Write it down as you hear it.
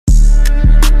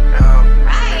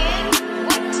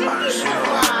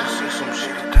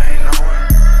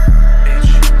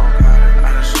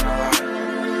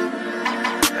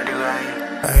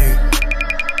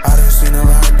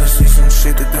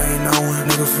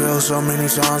failed so many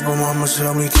times, but mama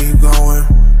tell me keep going.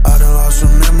 I done lost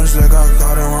some memories that got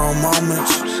caught in wrong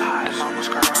moments.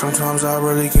 Sometimes I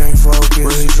really can't focus.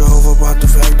 Really drove about the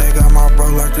fact they got my bro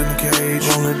locked in the cage.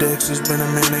 On the decks, it's been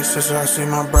a minute since I seen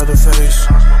my brother face.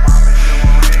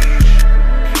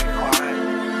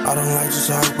 I don't like to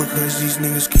talk because these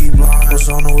niggas keep lying. Was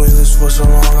on the wait list for so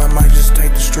long, I might just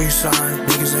take the street sign.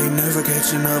 Niggas ain't never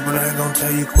catching up, but I ain't gon'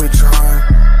 tell you quit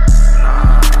trying.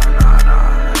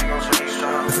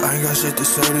 If I ain't got shit to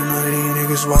say to none of these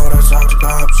niggas, why would I talk to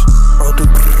cops? Bro, threw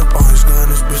up on his gun,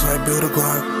 this bitch like build a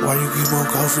Glock. Why you keep on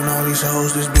cuffing all these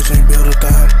hoes, this bitch ain't build a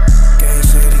thought. Gang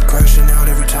said he crashing out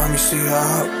every time he see her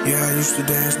out. Yeah, I used to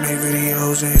dance, make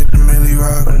videos, and hit the Millie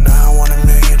Rock. But now I want a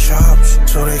million chops,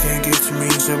 so they can't get to me.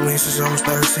 Siblings since I was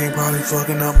 13, probably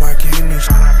fucking up my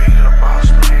kidneys.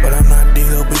 But I'm not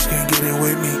Digo, bitch can't get in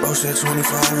with me. Bro said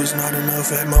 25 is not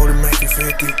enough, at more to make it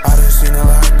 50. I done seen a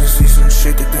lot, to see some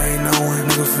shit that they ain't knowing.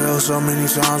 Nigga failed so many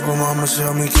times, but mama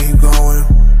tell me keep going.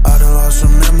 I done lost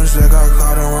some memories that got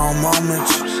caught in wrong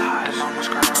moments.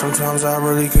 Sometimes I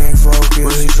really can't focus.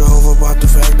 Really drove about the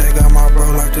fact they got my bro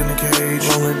locked in the cage.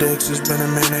 On the decks, it's been a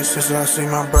minute since I seen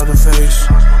my brother face.